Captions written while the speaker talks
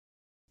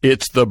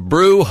It's the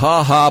Brew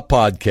Ha Ha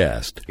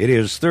Podcast. It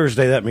is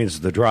Thursday. That means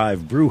The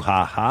Drive Brew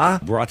Ha Ha,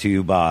 brought to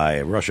you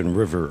by Russian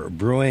River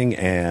Brewing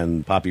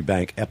and Poppy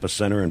Bank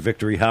Epicenter and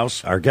Victory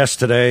House. Our guest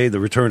today, the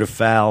return of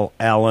Fal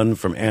Allen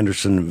from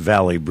Anderson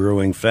Valley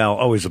Brewing. Fal,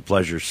 always a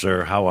pleasure,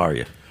 sir. How are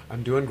you?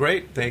 I'm doing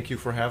great. Thank you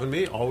for having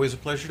me. Always a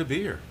pleasure to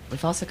be here.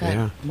 We've also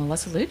got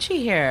Melissa Lucci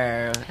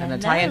here, an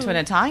Italian to an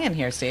Italian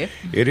here, Steve.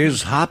 It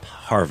is hop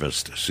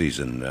harvest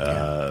season.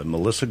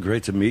 Melissa,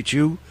 great to meet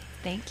you.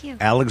 Thank you.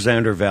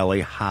 Alexander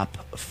Valley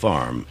Hop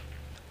Farm.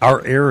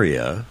 Our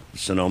area,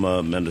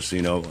 Sonoma,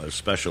 Mendocino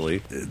especially,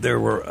 there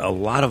were a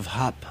lot of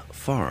hop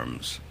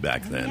farms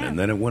back then, and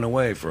then it went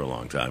away for a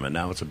long time, and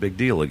now it's a big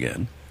deal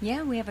again.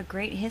 Yeah, we have a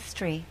great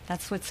history.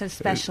 That's what's so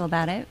special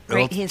about it.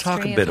 Great history.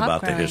 Talk a bit of hop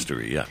about growing. the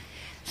history, yeah.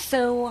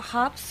 So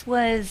hops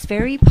was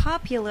very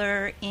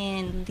popular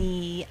in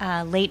the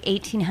late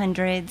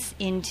 1800s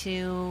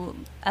into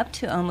up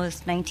to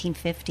almost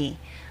 1950.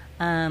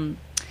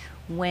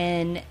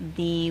 When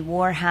the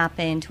war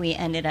happened, we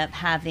ended up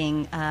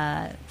having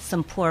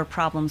some poor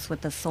problems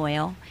with the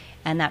soil,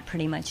 and that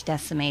pretty much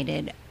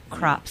decimated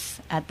crops.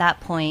 At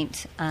that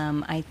point,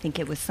 I think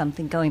it was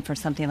going for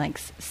something like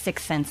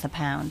 6 cents a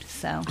pound.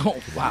 So,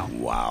 Oh, wow.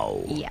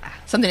 Wow. yeah,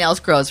 Something else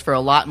grows for a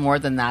lot more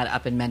than that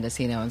up in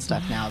Mendocino and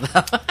stuff now,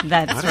 though. that's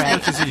Not as right.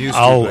 much as it used to,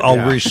 I'll but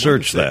yeah.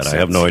 research that. I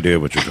have no idea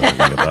what you're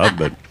talking about,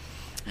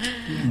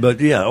 but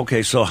yeah,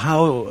 okay. So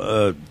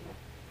how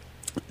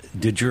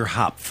did your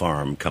hop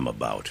farm come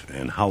about,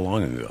 and how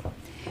long ago?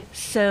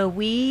 So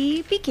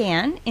we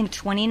began in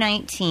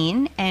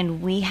 2019,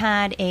 and we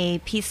had a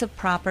piece of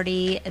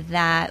property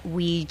that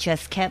we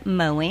just kept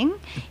mowing.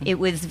 It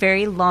was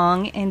very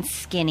long and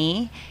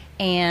skinny,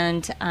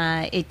 and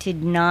it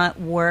did not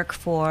work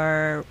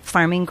for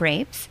farming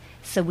grapes.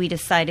 So we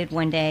decided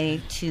one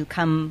day to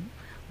come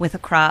with a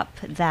crop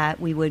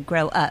that we would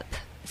grow up.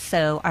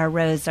 So our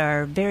rows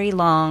are very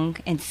long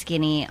and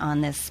skinny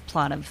on this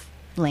plot of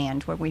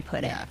land where we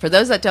put it. Yeah. For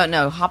those that don't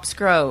know, hops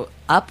grow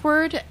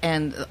upward,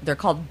 and they're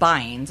called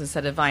bines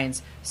instead of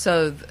vines.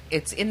 So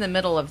it's in the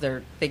middle of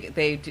their.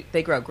 They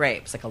grow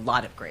grapes, like a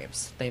lot of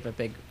grapes. They have a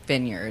big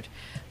vineyard,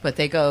 but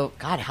they go.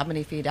 God, how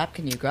many feet up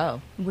can you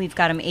grow? We've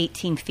got them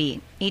 18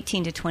 feet,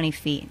 18 to 20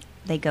 feet.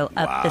 They go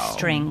up the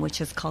string, which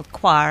is called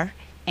quar,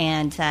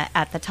 and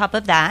at the top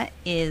of that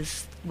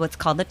is what's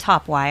called the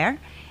top wire,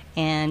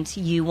 and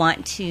you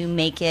want to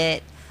make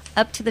it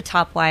up to the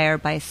top wire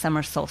by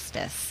summer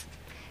solstice.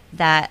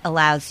 That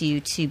allows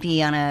you to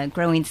be on a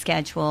growing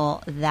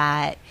schedule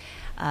that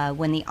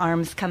when the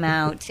arms come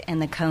out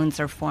and the cones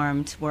are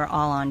formed, we're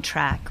all on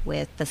track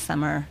with the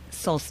summer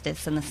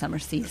solstice and the summer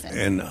season.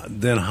 And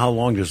then how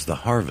long does the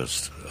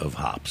harvest of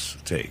hops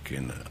take,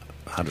 and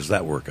how does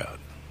that work out?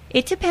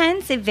 It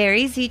depends. It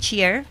varies each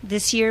year.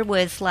 This year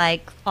was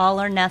like all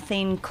or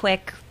nothing,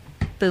 quick,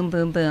 boom,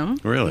 boom, boom.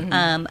 Really?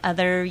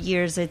 Other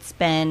years it's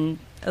been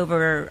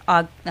over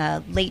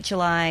late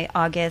July,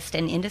 August,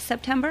 and into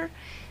September.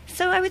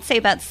 So I would say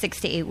about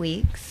 6 to 8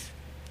 weeks.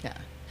 Yeah.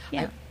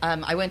 Yeah.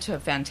 I went to a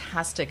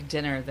fantastic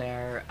dinner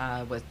there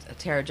with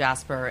Tara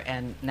Jasper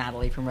and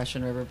Natalie from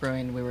Russian River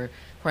Brewing. We were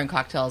pouring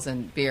cocktails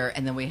and beer,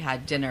 and then we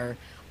had dinner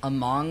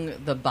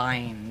among the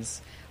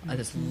bines at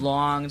this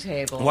long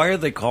table. Why are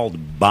they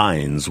called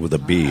bines with a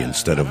B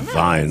instead of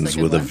vines That's a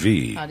good with a one.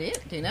 V? How do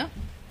you know?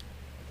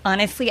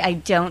 Honestly, I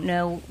don't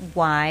know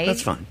why.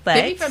 That's fine. But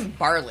Maybe from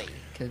barley.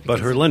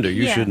 But Herlinda,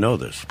 you Yeah. should know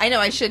this. I know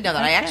I should know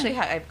that. I Okay.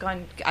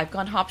 actually I've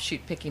gone hop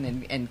shoot picking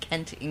in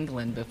Kent,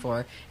 England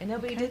before, and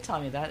nobody did tell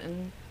me that,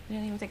 and I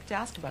didn't even think to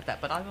ask about that.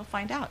 But I will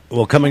find out.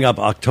 Well, coming up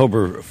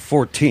October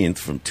 14th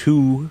from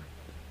 2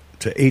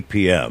 to 8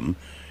 p.m.,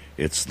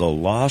 it's the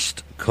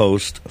Lost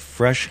Coast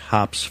Fresh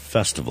Hops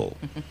Festival.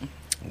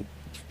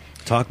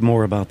 Talk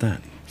more about that.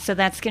 So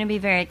that's going to be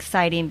very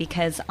exciting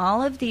because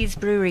all of these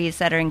breweries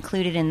that are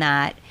included in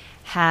that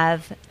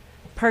have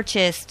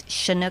purchased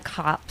Chinook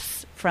hops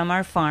from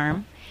our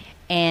farm,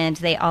 and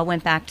they all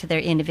went back to their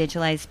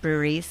individualized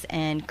breweries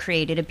and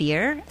created a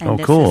beer. And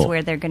this cool. is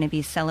where they're going to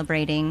be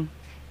celebrating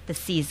the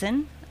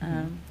season.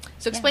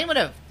 So explain what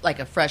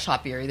a fresh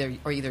hop beer,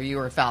 either you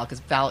or Val, because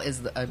Val is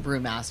a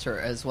brewmaster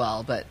as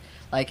well. But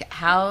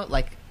how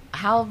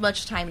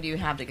much time do you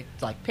have to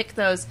pick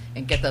those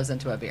and get those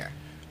into a beer?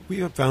 We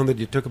have found that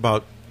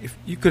if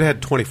you could have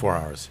had 24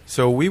 hours.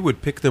 So we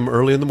would pick them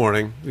early in the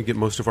morning. We'd get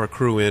most of our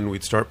crew in.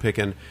 We'd start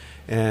picking.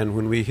 And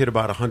when we hit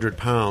about 100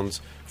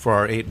 pounds for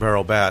our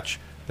 8-barrel batch,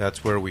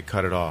 that's where we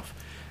cut it off.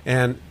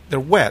 And they're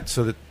wet,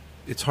 so that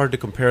it's hard to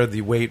compare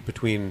the weight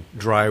between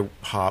dry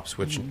hops,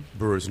 which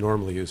brewers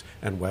normally use,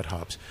 and wet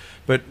hops.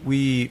 But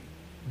we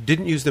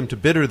didn't use them to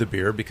bitter the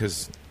beer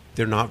because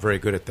they're not very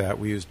good at that.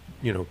 We used,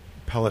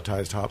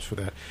 pelletized hops for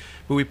that.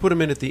 But we put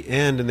them in at the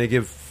end, and they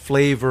give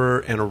flavor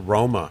and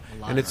aroma.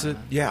 And it's a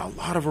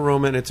lot of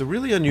aroma, and it's a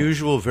really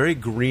unusual, very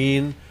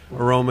green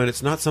aroma. And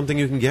it's not something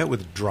you can get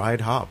with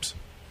dried hops.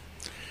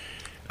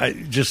 I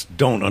just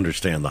don't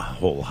understand the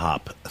whole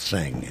hop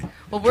thing.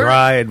 Well,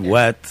 Dried,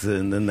 wet,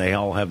 and then they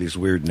all have these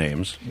weird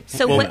names.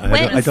 So Well, wet I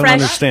and don't fresh,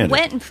 understand it.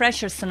 wet and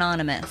fresh are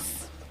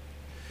synonymous.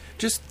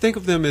 Just think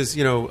of them as,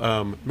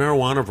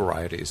 marijuana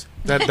varieties.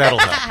 That'll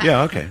help.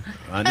 Yeah, okay.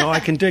 No, I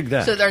can dig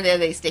that. So are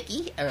they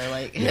sticky or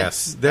like?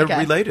 Yes, they're Okay.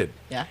 related.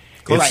 Yeah.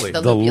 Closely.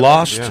 Right, the loop-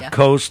 Lost Yeah.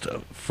 Coast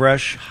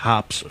Fresh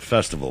Hops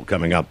Festival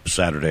coming up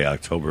Saturday,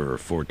 October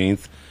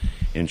 14th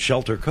in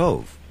Shelter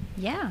Cove.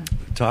 Yeah.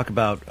 Talk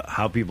about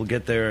how people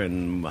get there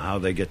and how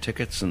they get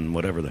tickets and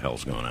whatever the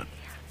hell's going on.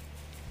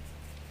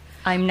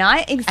 I'm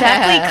not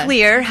exactly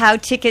clear how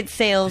ticket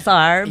sales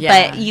are,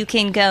 Yeah. but you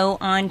can go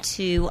on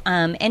to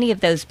any of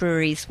those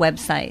breweries'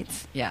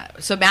 websites. Yeah.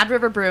 So Mad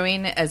River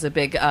Brewing is a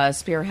big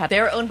spearhead.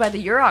 They're owned by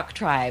the Yurok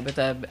tribe,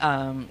 the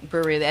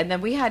brewery, and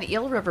then we had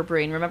Eel River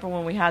Brewing. Remember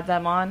when we had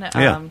them on?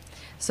 Yeah.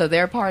 So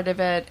they're part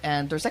of it,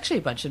 and there's actually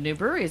a bunch of new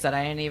breweries that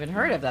I hadn't even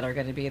heard of that are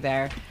going to be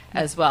there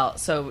as well.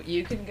 So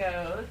you can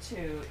go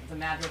to the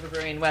Mad River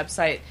Brewing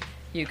website.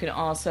 You can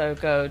also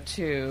go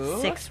to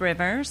Six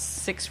Rivers.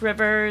 Six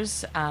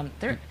Rivers.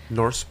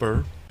 North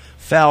Spur.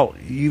 Fal,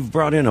 you've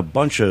brought in a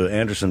bunch of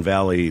Anderson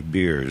Valley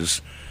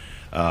beers.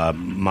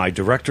 My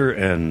director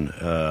and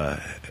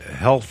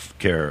health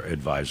care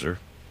advisor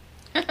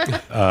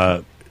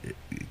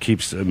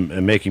keeps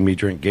making me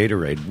drink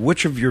Gatorade.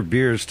 Which of your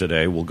beers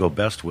today will go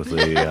best with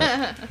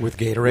a With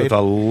Gatorade? with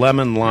a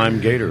lemon lime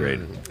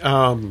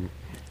Gatorade?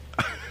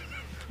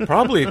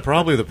 Probably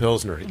the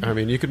Pilsner. I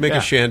mean, you could make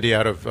a shandy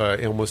out of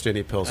almost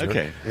any Pilsner.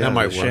 Okay, that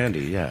might the work.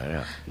 Shandy.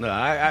 Yeah. No,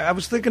 I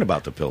was thinking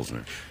about the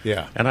Pilsner.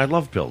 Yeah. and I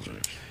love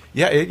Pilsners.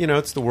 Yeah,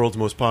 it's the world's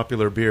most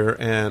popular beer,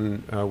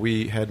 and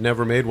we had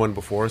never made one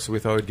before, so we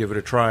thought we'd give it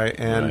a try.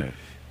 And Right.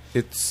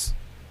 it's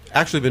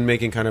actually been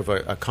making kind of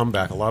a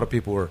comeback. A lot of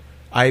people were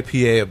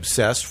IPA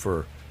obsessed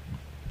for,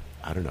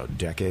 I don't know,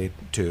 decade,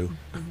 two,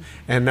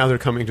 and now they're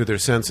coming to their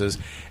senses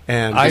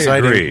and I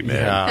deciding, agree, man.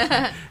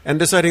 Yeah, and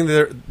deciding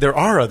there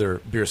are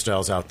other beer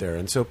styles out there,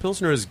 and so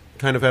Pilsner is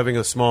kind of having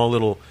a small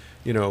little,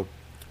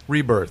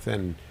 rebirth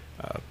and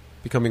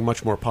becoming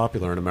much more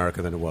popular in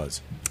America than it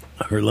was.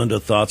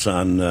 Herlinda, thoughts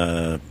on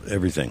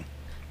everything?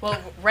 Well,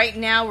 right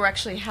now we're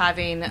actually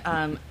having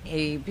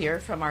a beer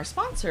from our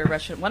sponsor,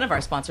 one of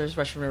our sponsors,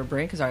 Russian River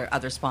Brewing, because our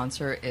other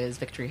sponsor is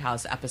Victory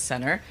House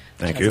Epicenter.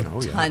 Thank which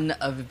has you. A ton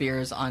of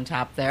beers on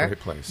tap there. Great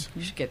place.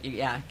 You should get you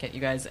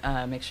guys.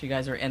 Make sure you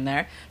guys are in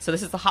there. So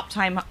this is the Hop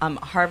Time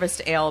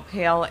Harvest Ale,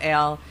 Pale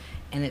Ale,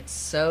 and it's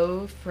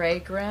so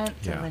fragrant.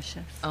 Yeah.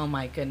 Delicious. Oh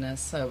my goodness!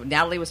 So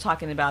Natalie was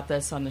talking about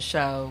this on the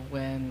show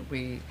when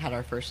we had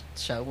our first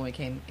show when we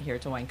came here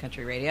to Wine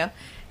Country Radio,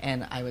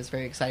 and I was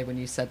very excited when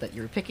you said that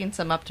you were picking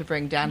some up to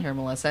bring down here,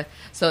 Melissa.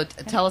 So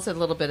tell us a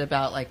little bit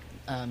about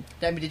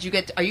did you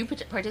are you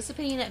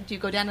participating? Do you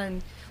go down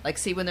and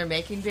see when they're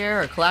making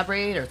beer or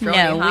collaborate or throw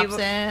any hops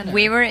in? Or?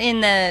 We were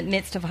in the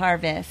midst of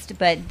harvest,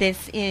 but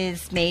this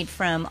is made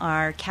from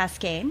our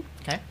Cascade.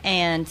 Okay.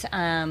 And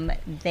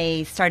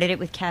they started it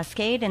with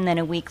Cascade, and then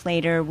a week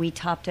later we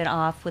topped it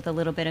off with a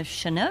little bit of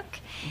Chinook.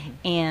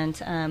 Mm-hmm.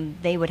 And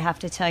they would have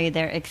to tell you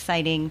their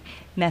exciting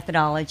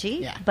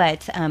methodology. Yeah.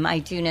 But I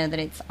do know that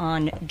it's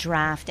on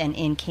draft and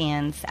in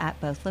cans at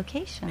both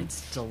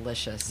locations. It's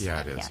delicious.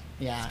 Yeah, it is.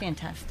 Yeah. It's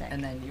fantastic.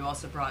 And then you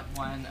also brought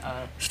one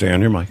Stay on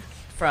your mic.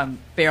 from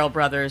Barrel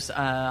Brothers,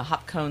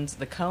 hop cones,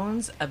 the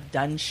cones of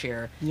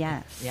Dunshire.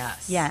 Yes.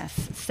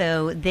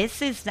 So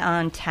this is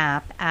on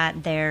tap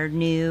at their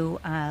new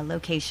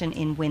location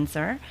in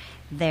Windsor,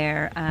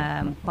 their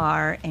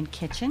bar and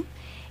kitchen,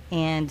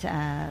 and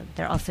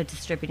they're also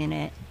distributing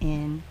it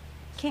in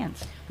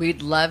cans.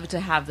 We'd love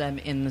to have them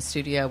in the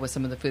studio with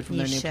some of the food from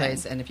You their new should.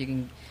 place, and if you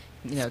can,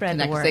 Spread the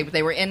connect. 'Cause word.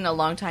 They were in a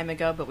long time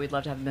ago, but we'd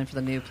love to have them in for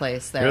the new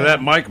place there. Hear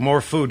that, Mike? More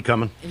food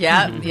coming.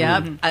 Yeah.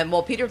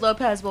 Well, Peter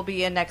Lopez will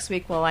be in next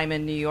week while I'm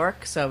in New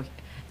York. So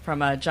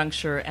from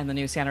Juncture and the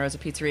new Santa Rosa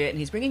Pizzeria, and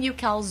he's bringing you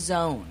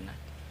calzone.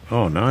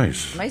 Oh,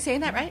 nice. Am I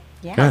saying that right?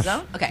 Yeah. Yes.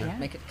 Calzone. Okay. Yeah.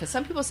 Because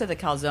some people say the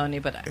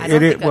calzone, but I don't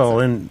think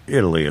that's In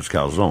Italy, it's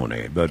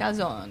calzone, but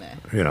calzone.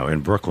 in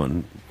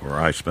Brooklyn, where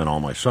I spent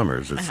all my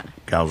summers, it's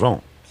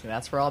calzone. So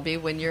that's where I'll be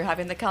when you're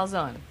having the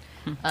calzone.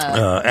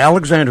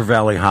 Alexander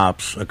Valley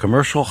Hops, a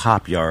commercial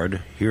hop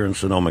yard here in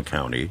Sonoma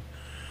County.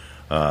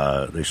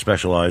 They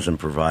specialize in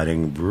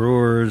providing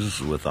brewers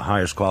with the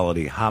highest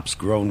quality hops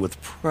grown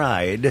with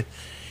pride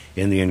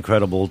in the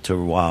incredible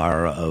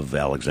terroir of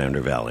Alexander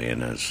Valley.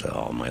 And as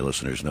all my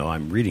listeners know,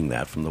 I'm reading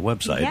that from the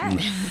website. Yes. And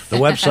the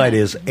website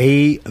is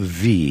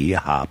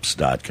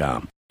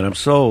avhops.com. And I'm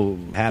so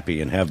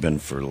happy and have been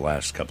for the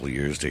last couple of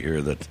years to hear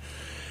that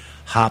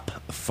hop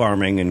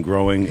farming and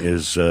growing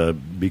is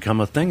become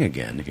a thing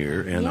again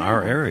here in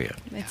our area.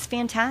 It's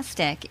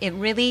fantastic. It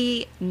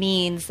really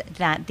means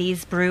that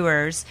these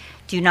brewers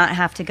do not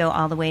have to go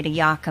all the way to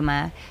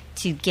Yakima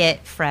to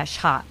get fresh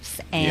hops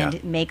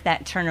and make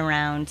that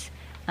turnaround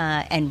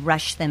and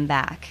rush them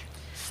back.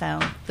 So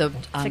The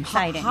it's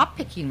exciting. hop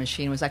picking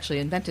machine was actually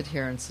invented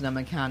here in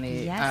Sonoma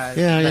County.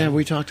 Yes.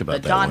 We talked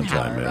about the that one Donhauer,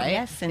 time. Yeah. right?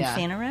 Yes, in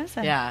Santa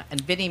Rosa. Yeah,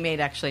 and Vinny made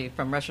actually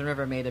from Russian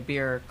River made a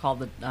beer called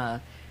the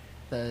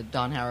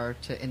Donhauer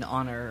in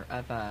honor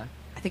of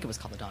I think it was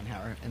called the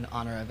Donhauer in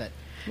honor of it.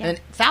 Yeah.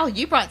 And Val,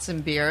 you brought some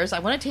beers. I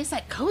want to taste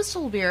that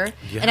coastal beer,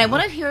 and I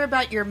want to hear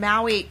about your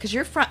Maui because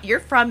you're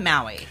from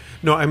Maui.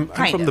 No, I'm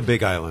from the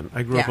Big Island.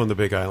 I grew up on the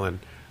Big Island,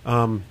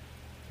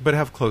 but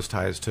have close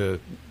ties to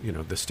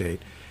the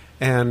state.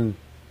 And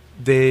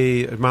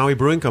Maui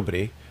Brewing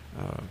Company,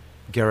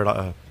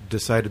 Garrett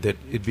decided that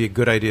it'd be a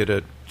good idea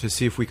to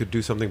see if we could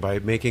do something by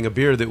making a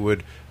beer that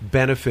would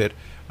benefit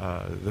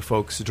the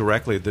folks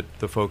directly,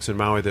 the folks in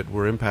Maui that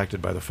were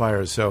impacted by the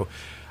fires. So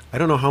I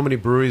don't know how many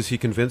breweries he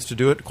convinced to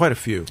do it. Quite a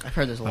few. I've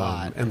heard there's a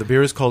lot. And the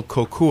beer is called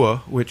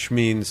Kokua, which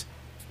means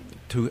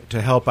to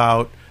help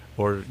out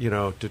or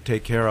to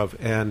take care of.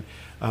 And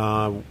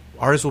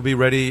ours will be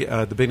ready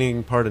the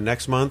beginning part of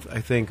next month.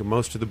 I think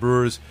most of the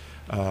brewers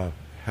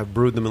have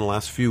brewed them in the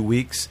last few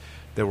weeks.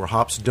 There were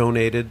hops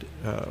donated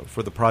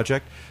for the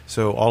project,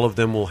 so all of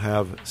them will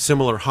have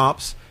similar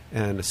hops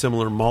and a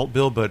similar malt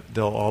bill, but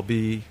they'll all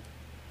be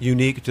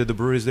unique to the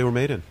breweries they were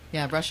made in.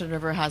 Yeah, Russian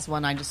River has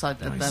one. I just saw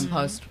them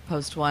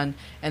post one.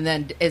 And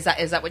then is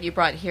that what you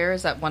brought here?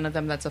 Is that one of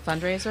them that's a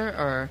fundraiser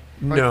or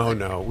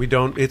No, we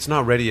don't. It's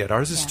not ready yet.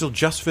 Ours is still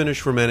just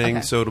finished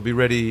fermenting, so it'll be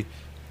ready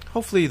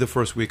hopefully the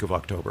first week of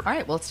October. All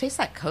right, well, let's taste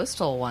that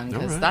coastal one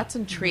because that's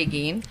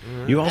intriguing.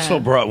 You also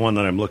brought one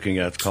that I'm looking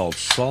at. It's called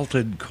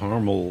Salted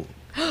Caramel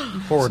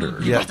Porter.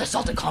 You brought the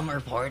Salted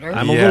Caramel Porter?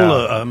 I'm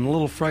a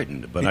little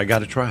frightened, but I got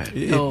to try it.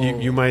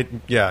 You might,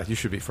 you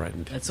should be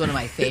frightened. It's one of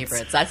my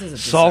favorites. That's as a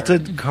dessert.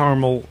 Salted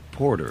Caramel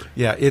Porter.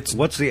 Yeah,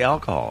 what's the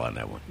alcohol on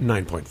that one?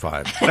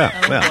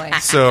 9.5. Well,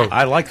 so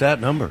I like that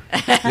number.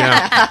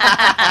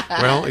 Yeah.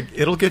 Well,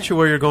 it'll get you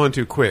where you're going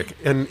to quick,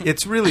 and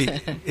it's really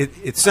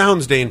it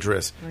sounds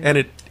dangerous, and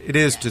it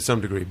is to some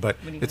degree, but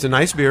it's a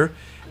nice beer,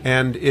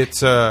 and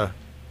it's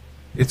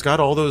got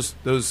all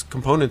those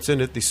components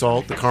in it: the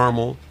salt, the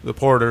caramel, the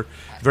porter.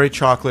 Very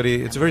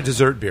chocolatey. It's a very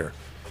dessert beer.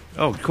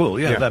 Oh, cool!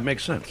 Yeah, that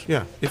makes sense.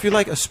 Yeah, if you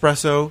like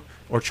espresso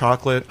or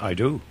chocolate, I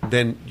do.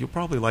 Then you'll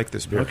probably like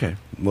this beer. Okay.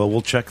 Well,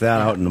 we'll check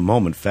that out in a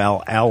moment.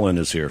 Val Allen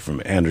is here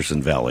from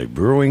Anderson Valley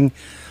Brewing.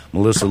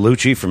 Melissa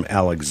Lucci from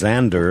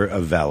Alexander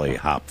Valley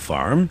Hop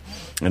Farm.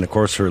 And, of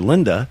course,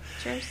 Herlinda.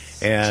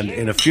 Cheers. And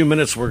in a few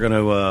minutes, we're going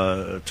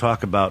to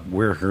talk about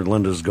where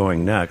Herlinda's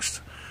going next.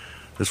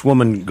 This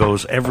woman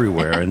goes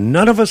everywhere, and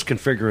none of us can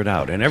figure it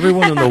out. And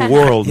everyone in the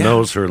world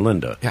knows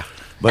Herlinda. Yeah.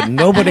 But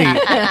nobody,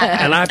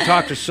 and I've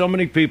talked to so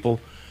many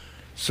people,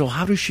 so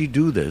how does she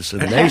do this?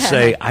 And they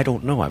say, I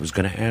don't know. I was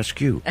going to ask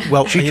you.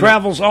 Well, she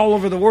travels all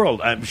over the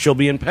world. She'll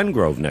be in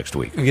Pengrove next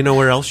week. You know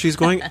where else she's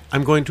going?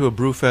 I'm going to a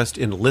brew fest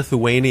in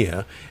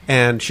Lithuania,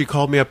 and she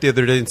called me up the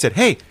other day and said,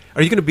 hey,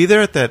 are you going to be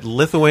there at that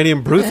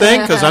Lithuanian brew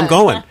thing? Because I'm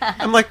going.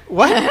 I'm like,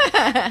 what?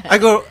 I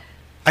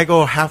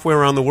go halfway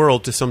around the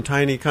world to some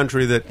tiny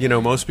country that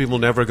most people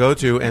never go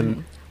to,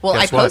 and well,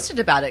 I posted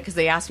about it because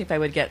they asked me if I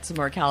would get some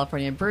more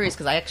Californian breweries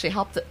because I actually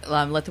helped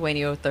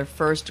Lithuania with their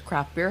first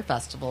craft beer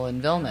festival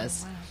in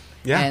Vilnius. Oh, wow.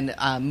 Yeah.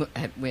 And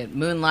we had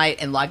Moonlight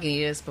and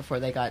Lagunitas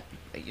before they got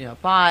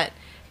bought,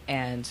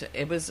 and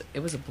it was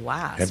a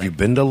blast. Have you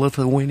been to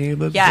Lithuania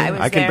before? Yeah, I was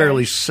I can there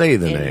barely say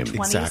the name. in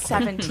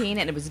 2017,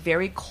 and it was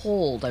very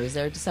cold. I was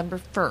there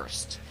December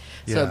 1st.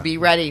 Yeah. So be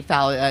ready,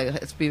 Fal.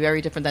 It's be very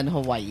different than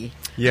Hawaii.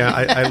 Yeah,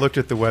 I looked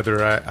at the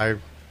weather.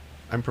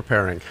 I'm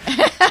preparing.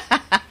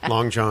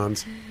 Long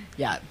johns.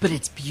 Yeah, but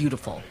it's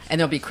beautiful, and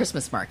there'll be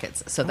Christmas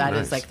markets, so that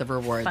nice. is like the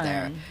reward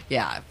there.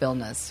 Yeah,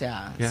 Vilnius.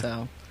 Yeah.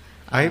 So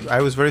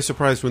I was very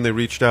surprised when they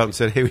reached out and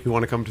said, "Hey, we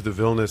want to come to the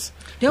Vilnius."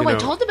 No, I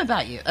told them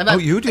about you. Oh,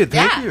 you did.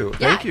 Thank you.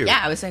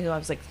 Yeah, I was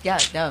like,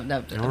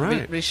 no. All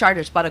right.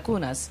 Richardas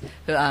Barakunas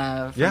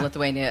from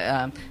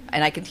Lithuania,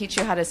 and I can teach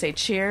you how to say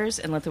cheers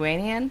in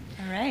Lithuanian.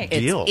 All right.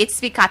 Deal.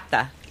 It's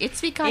vikata. It's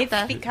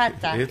vikata.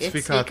 It's It's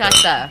vikata.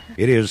 vikata.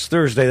 It is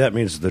Thursday. That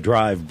means the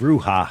drive brew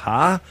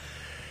ha.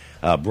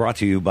 Brought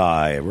to you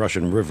by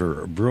Russian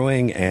River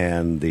Brewing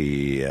and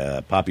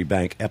the Poppy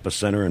Bank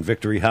Epicenter and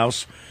Victory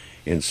House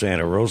in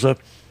Santa Rosa.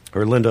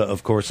 Herlinda,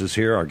 of course, is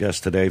here. Our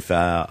guest today,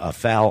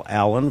 Val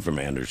Allen from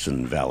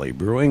Anderson Valley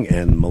Brewing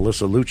and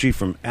Melissa Lucci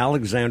from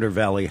Alexander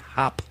Valley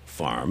Hop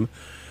Farm,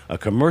 a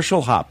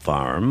commercial hop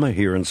farm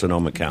here in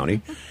Sonoma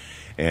County.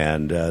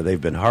 And they've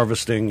been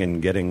harvesting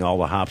and getting all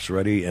the hops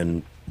ready.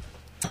 And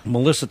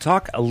Melissa,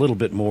 talk a little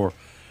bit more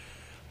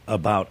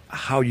about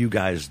how you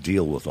guys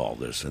deal with all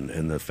this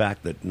and the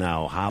fact that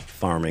now hop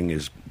farming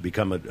has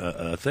become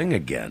a thing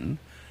again,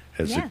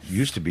 as it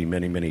used to be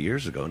many, many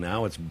years ago.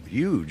 Now it's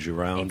huge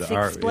around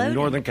in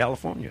Northern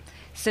California.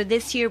 So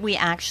this year we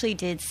actually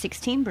did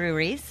 16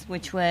 breweries,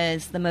 which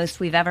was the most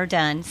we've ever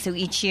done. So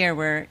each year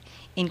we're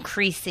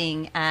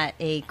increasing at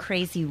a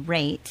crazy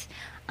rate.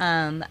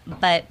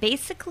 But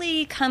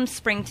basically, come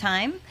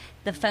springtime,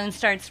 the phone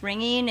starts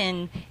ringing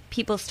and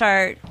people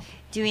start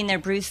doing their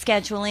brew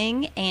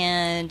scheduling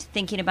and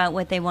thinking about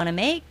what they want to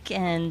make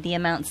and the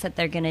amounts that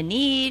they're going to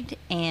need.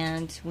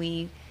 And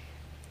we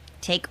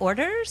take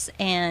orders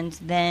and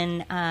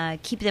then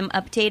keep them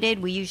updated.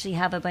 We usually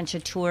have a bunch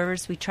of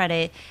tours. We try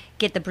to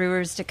get the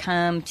brewers to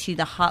come to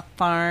the hop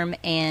farm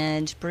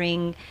and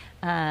bring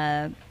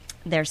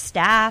their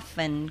staff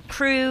and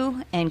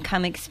crew and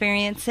come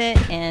experience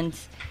it and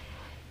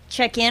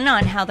check in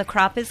on how the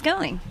crop is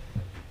going.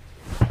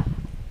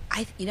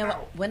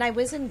 When I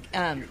was in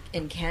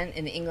Kent,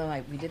 in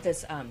England, we did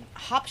this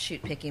hop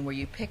shoot picking where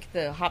you pick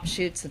the hop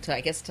shoots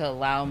to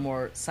allow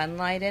more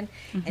sunlight in,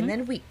 and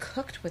then we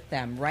cooked with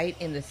them right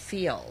in the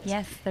field.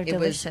 Yes, they're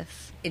delicious.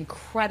 Was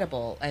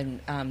incredible, and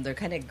they're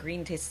kind of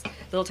green, taste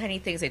little tiny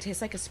things. They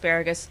taste like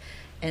asparagus.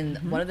 And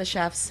one of the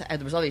chefs, there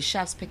was all these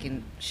chefs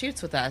picking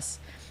shoots with us,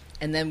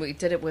 and then we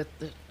did it with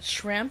the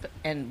shrimp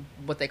and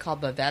what they call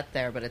bavette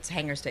there, but it's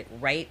hanger steak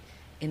right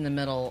in the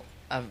middle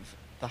of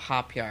the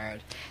hop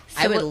yard.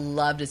 So I would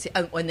love to see.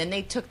 And then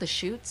they took the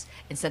shoots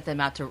and sent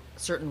them out to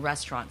certain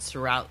restaurants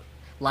throughout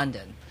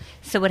London.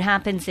 So what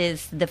happens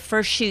is the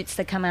first shoots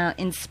that come out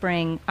in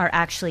spring are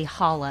actually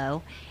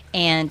hollow,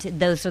 and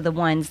those are the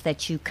ones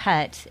that you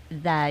cut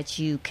that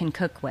you can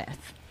cook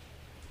with.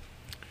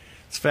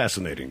 It's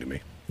fascinating to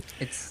me.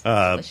 It's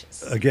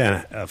delicious.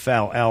 Again,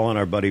 Val Allen,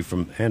 our buddy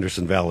from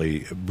Anderson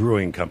Valley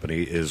Brewing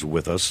Company, is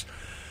with us.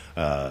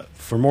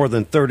 For more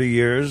than 30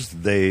 years,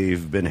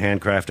 they've been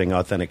handcrafting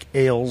authentic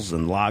ales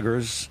and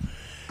lagers,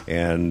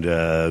 and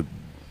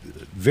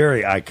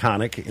very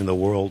iconic in the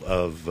world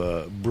of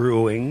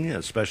brewing,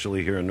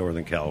 especially here in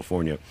Northern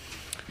California.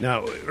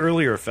 Now,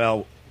 earlier,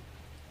 Val,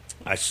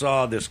 I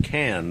saw this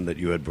can that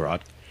you had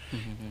brought,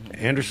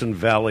 Anderson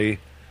Valley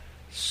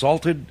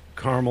Salted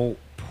Caramel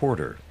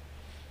Porter,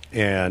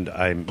 and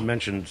I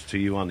mentioned to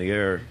you on the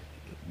air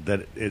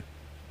that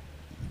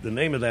the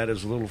name of that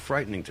is a little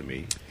frightening to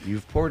me.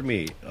 You've poured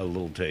me a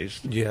little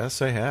taste. Yes,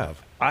 I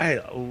have. I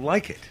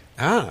like it.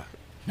 Ah,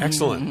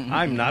 excellent.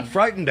 I'm not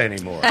frightened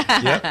anymore.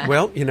 Yeah,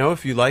 well,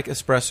 if you like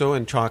espresso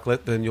and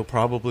chocolate, then you'll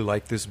probably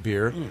like this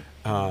beer.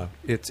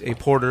 It's a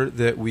porter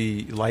that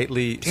we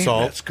lightly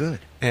salt. That's good.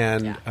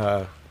 And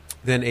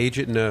then age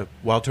it in a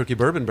wild turkey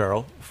bourbon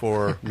barrel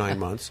for 9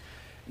 months.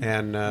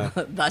 And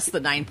thus the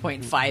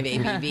 9.5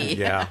 ABV.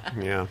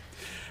 Yeah.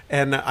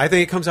 And I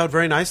think it comes out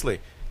very nicely.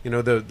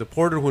 The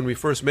porter, when we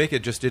first make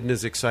it, just isn't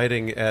as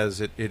exciting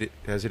as it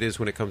is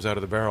when it comes out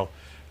of the barrel.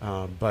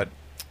 But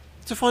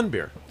it's a fun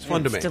beer. It's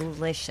fun to make. It's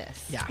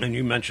delicious. Yeah. And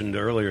you mentioned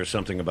earlier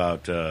something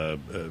about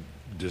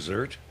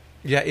dessert.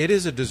 Yeah, it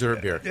is a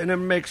dessert beer. And it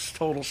makes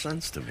total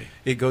sense to me.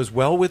 It goes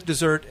well with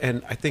dessert,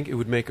 and I think it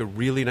would make a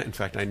really nice... In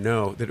fact, I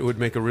know that it would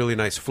make a really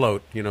nice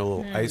float. A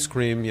little ice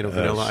cream,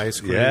 vanilla ice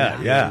cream.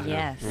 Yeah.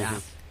 Yes. Yeah.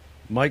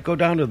 Mike, go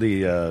down to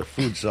the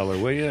food cellar,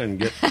 will you, and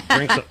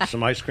bring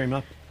some ice cream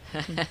up?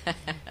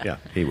 Yeah,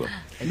 he will.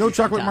 No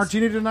chocolate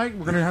martini tonight.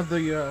 We're going to have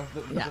the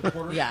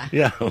porter. Yeah.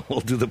 Yeah, we'll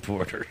do the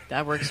porter.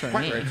 That works for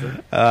Quite me. right,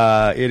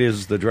 sir. It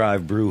is the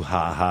Drive Brew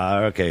Ha Ha.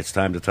 Okay, it's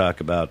time to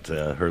talk about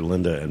her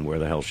Linda and where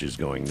the hell she's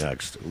going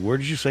next. Where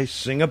did you say,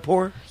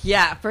 Singapore?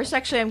 Yeah. First,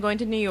 actually, I'm going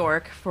to New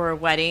York for a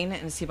wedding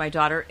and see my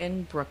daughter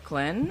in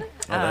Brooklyn.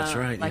 Oh, that's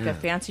right, Like yeah. a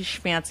fancy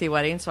schmancy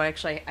wedding. So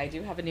I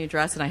do have a new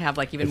dress, and I have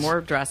even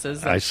more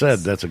dresses. I said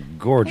that's a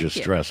gorgeous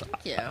Thank you. dress.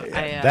 Thank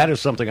you. That is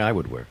something I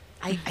would wear.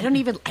 I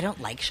don't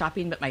like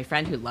shopping, but my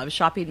friend who loves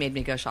shopping made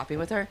me go shopping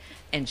with her,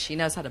 and she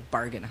knows how to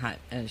bargain hunt,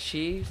 and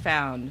she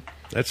found.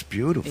 That's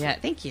beautiful. Yeah,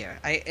 thank you.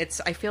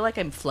 I feel like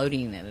I'm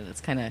floating in it. It's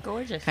kind of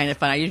Gorgeous. kind of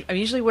fun. I'm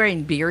usually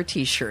wearing beer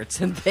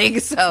T-shirts and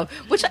things, so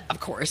which of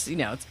course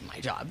it's my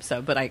job.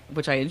 So,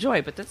 which I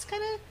enjoy, but it's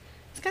kind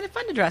of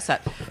fun to dress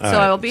up. So right.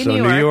 I will be in So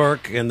New New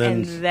York and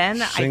then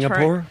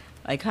Singapore?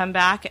 I come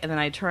back and then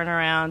I turn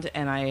around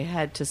and I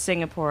head to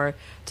Singapore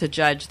to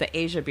judge the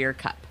Asia Beer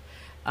Cup.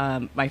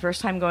 My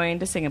first time going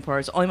to Singapore.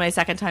 It's only my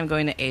second time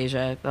going to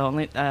Asia.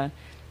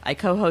 I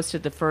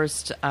co-hosted the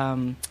first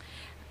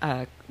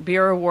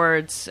beer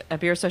awards,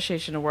 Beer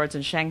Association Awards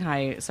in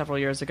Shanghai several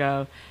years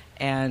ago,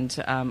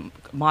 and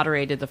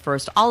moderated the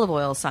first olive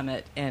oil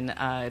summit in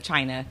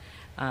China.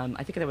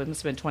 I think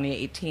must have been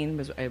 2018.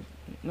 I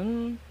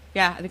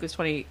think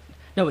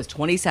it was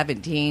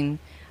 2017.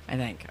 I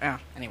think.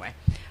 Anyway.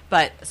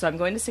 But so I'm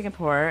going to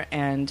Singapore,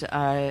 and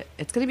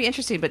it's going to be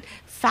interesting. But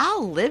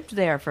Fal lived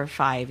there for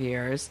 5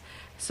 years,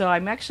 so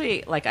I'm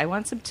actually I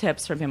want some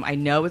tips from him. I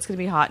know it's going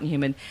to be hot and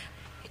humid.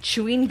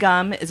 Chewing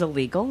gum is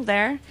illegal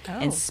there,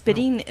 and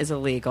spitting is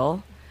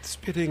illegal.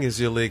 Spitting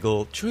is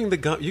illegal. Chewing the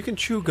gum, you can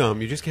chew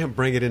gum, you just can't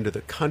bring it into the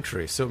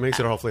country, so it makes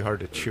it awfully hard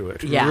to chew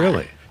it. Yeah,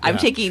 Really? I'm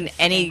Yeah. taking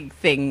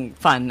anything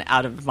fun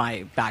out of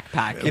my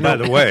backpack. By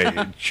the way,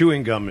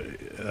 chewing gum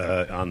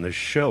on this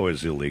show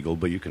is illegal,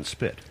 but you can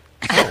spit.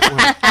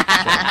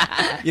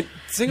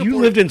 Singapore, You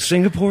lived in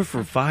Singapore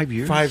for 5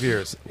 years? 5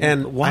 years.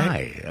 And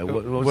why?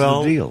 What was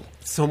well, the deal?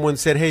 Someone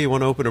said, "Hey, you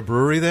want to open a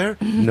brewery there?"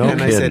 No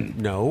and I kidding.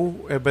 said,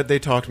 "No," but they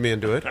talked me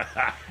into it.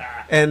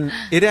 And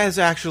it is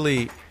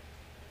actually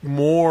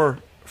more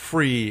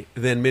free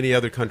than many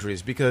other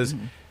countries because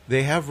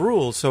they have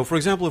rules. So, for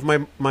example, if my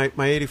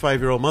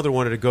 85-year-old mother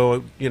wanted to go,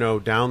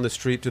 down the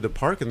street to the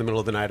park in the middle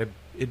of the night,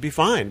 it'd be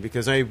fine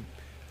because I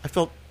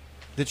felt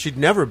that she'd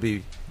never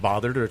be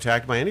bothered or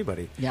attacked by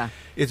anybody. Yeah.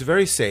 It's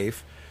very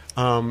safe,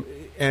 and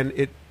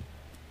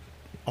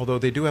although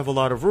they do have a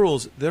lot of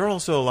rules, there are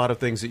also a lot of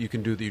things that you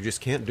can do that you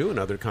just can't do in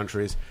other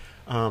countries.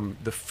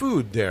 The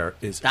food there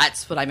is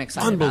That's what I'm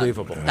excited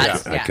unbelievable. about.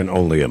 That's, I can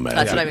only imagine.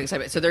 That's what I'm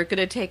excited about. So they're going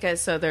to take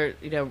us. So they're,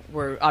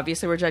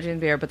 we're judging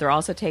beer, but they're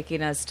also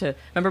taking us to.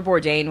 Remember,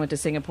 Bourdain went to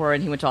Singapore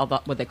and he went to all the,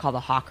 what they call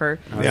the hawker.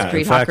 Yeah,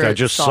 street in fact, hawker I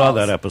just stalls. saw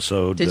that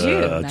episode Did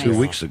you? 2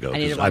 weeks ago. I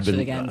need to 'cause watch it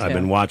again, I've too.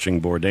 been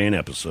watching Bourdain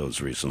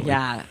episodes recently.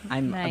 Yeah,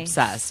 I'm Nice.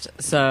 obsessed.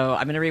 So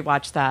I'm going to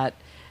rewatch that.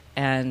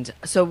 And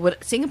so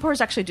what Singapore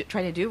is actually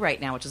trying to do right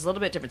now, which is a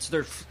little bit different.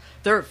 So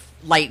they're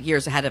light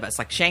years ahead of us,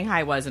 like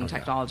Shanghai was in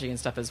technology and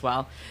stuff as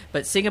well.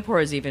 But Singapore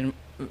is even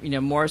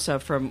more so,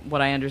 from what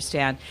I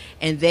understand.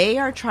 And they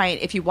are trying.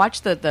 If you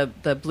watch the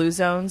Blue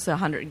Zones, the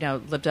 100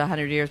 lived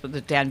 100 years with the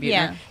Dan Buettner,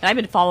 Yeah. and I've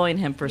been following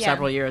him for Yeah.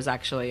 several years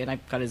actually, and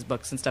I've got his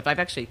books and stuff. I've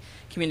actually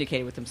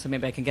communicated with him, so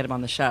maybe I can get him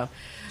on the show.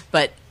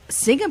 But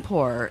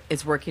Singapore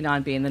is working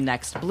on being the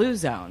next blue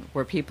zone,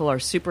 where people are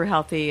super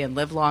healthy and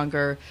live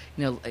longer.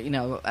 They're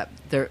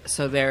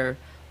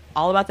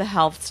all about the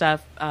health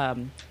stuff,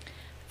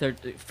 their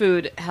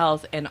food,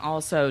 health, and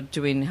also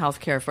doing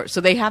healthcare for.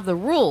 So they have the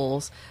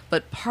rules,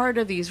 but part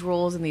of these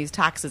rules and these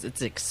taxes,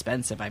 it's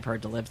expensive. I've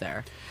heard to live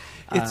there.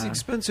 It's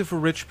expensive for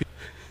rich people.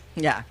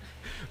 Yeah,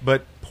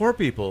 But poor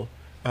people,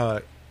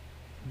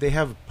 they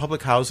have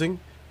public housing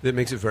that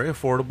makes it very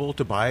affordable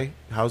to buy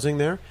housing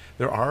there.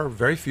 There are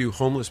very few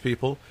homeless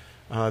people.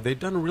 They've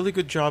done a really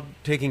good job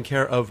taking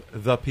care of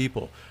the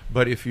people.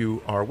 But if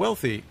you are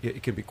wealthy,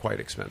 it can be quite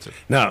expensive.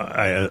 Now,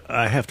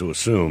 I have to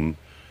assume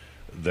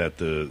that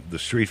the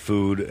street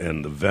food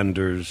and the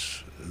vendor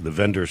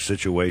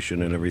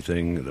situation and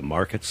everything, the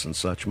markets and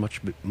such,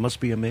 must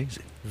be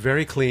amazing.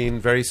 Very clean,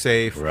 very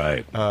safe.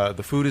 Right.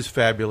 The food is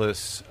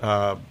fabulous.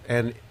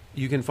 And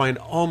you can find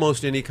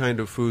almost any kind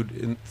of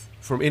food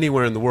from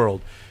anywhere in the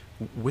world.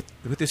 With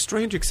the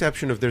strange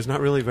exception of there's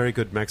not really very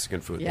good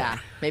Mexican food yeah.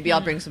 there. Maybe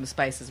I'll bring some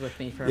spices with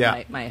me for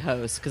Yeah. my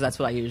host, because that's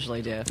what I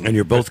usually do. And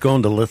you're both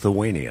going to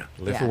Lithuania.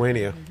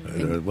 Lithuania.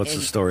 What's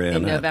the story on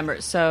in that?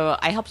 November? So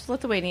I helped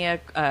Lithuania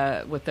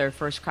with their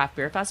first craft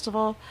beer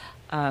festival.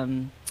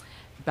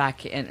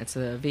 Back in, it's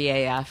a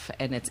VAF,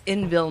 and it's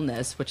in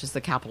Vilnius, which is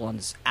the capital, and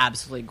it's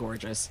absolutely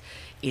gorgeous.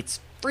 It's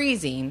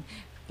freezing,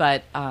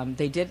 but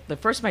they did the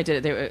first time I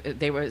did it.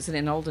 They was in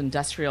an old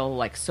industrial,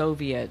 like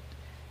Soviet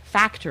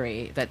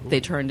factory that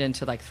they turned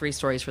into like 3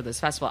 stories for this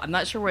festival. I'm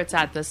not sure where it's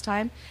at this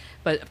time,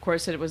 but of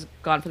course it was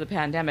gone for the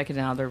pandemic, and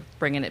now they're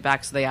bringing it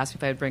back. So they asked me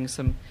if I'd bring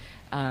some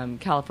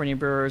California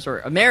brewers or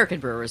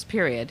American brewers,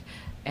 period,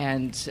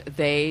 and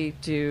they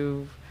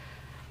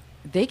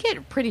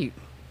get pretty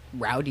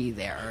rowdy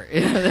there.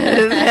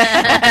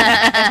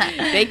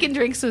 They can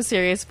drink some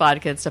serious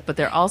vodka and stuff, but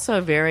they're also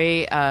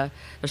very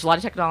there's a lot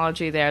of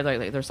technology there.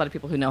 There's a lot of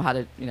people who know how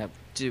to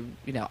do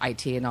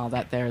IT and all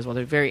that there as well.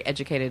 They're very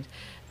educated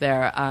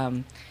there,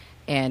 and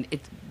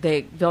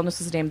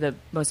Vilnius is named the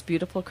most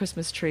beautiful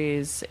Christmas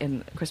tree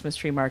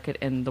market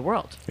in the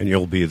world. And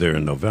you'll be there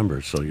in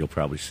November, so you'll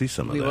probably see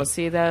some of that. We will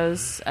see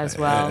those as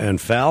well.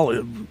 And Fal,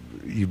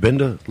 you've been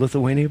to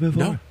Lithuania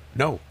before?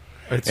 No.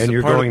 It's And a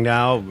you're part of- going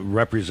now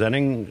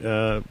representing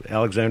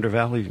Alexander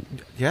Valley?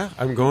 Yeah,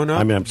 I'm going up.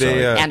 I'm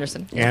sorry.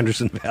 Anderson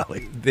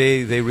Valley.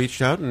 They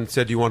reached out and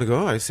said, "Do you want to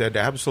go?" I said,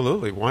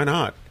 "Absolutely. Why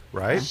not?"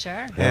 Right?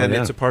 Sure. And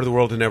Yeah. it's a part of the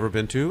world I've never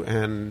been to,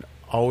 and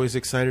always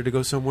excited to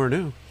go somewhere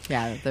new.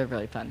 Yeah, they're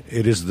really fun.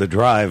 It is The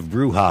Drive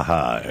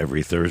Brouhaha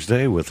every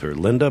Thursday with her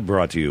Linda,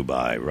 brought to you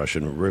by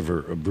Russian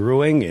River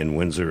Brewing in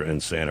Windsor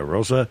and Santa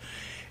Rosa,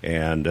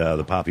 and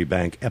the Poppy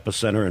Bank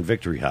Epicenter and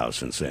Victory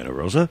House in Santa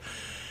Rosa.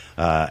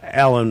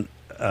 Fal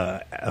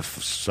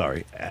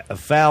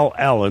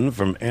Allen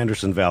from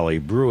Anderson Valley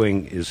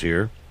Brewing is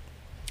here.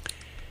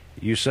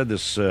 You said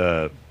this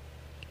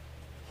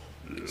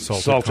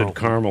salted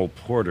caramel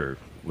porter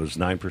was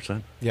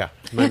 9%. Yeah,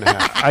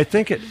 9.5. I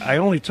think I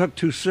only took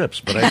 2 sips,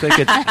 but I think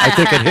it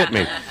hit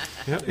me.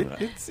 Yeah,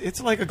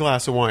 it's like a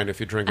glass of wine if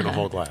you're drinking a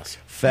whole glass.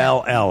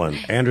 Fal Allen,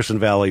 Anderson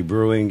Valley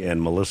Brewing,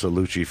 and Melissa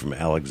Lucci from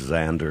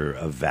Alexander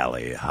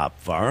Valley Hop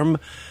Farm.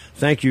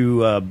 Thank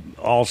you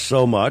all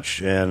so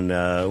much. And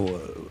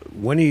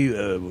when are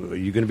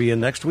you going to be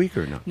in next week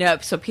or no? No,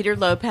 so Peter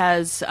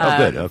Lopez,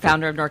 good, okay.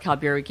 founder of NorCal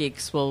Beer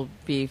Geeks, will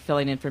be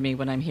filling in for me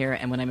when I'm here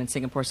and when I'm in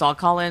Singapore. So I'll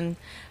call in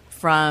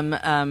from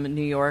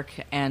New York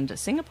and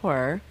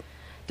Singapore.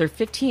 They're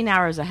 15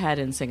 hours ahead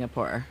in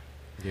Singapore.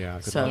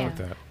 Yeah, good So luck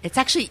with that. it's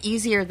actually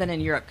easier than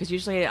in Europe, because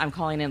usually I'm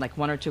calling in like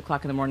 1 or 2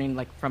 o'clock in the morning,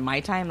 like from my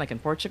time, like in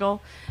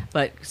Portugal.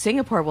 But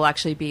Singapore will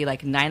actually be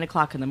like 9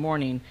 o'clock in the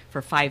morning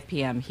for 5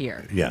 p.m.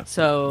 here. Yeah.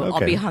 So I'll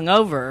Okay. be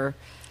hungover,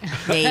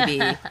 maybe.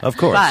 Of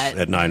course, but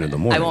at 9 in the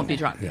morning. I won't be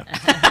drunk. Yeah.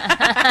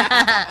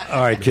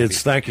 All right,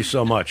 kids, thank you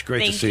so much. Great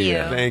to Thank see you.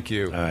 you. Thank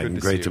you. All right, Good and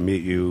to great see to you.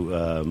 meet you,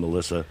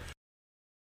 Melissa.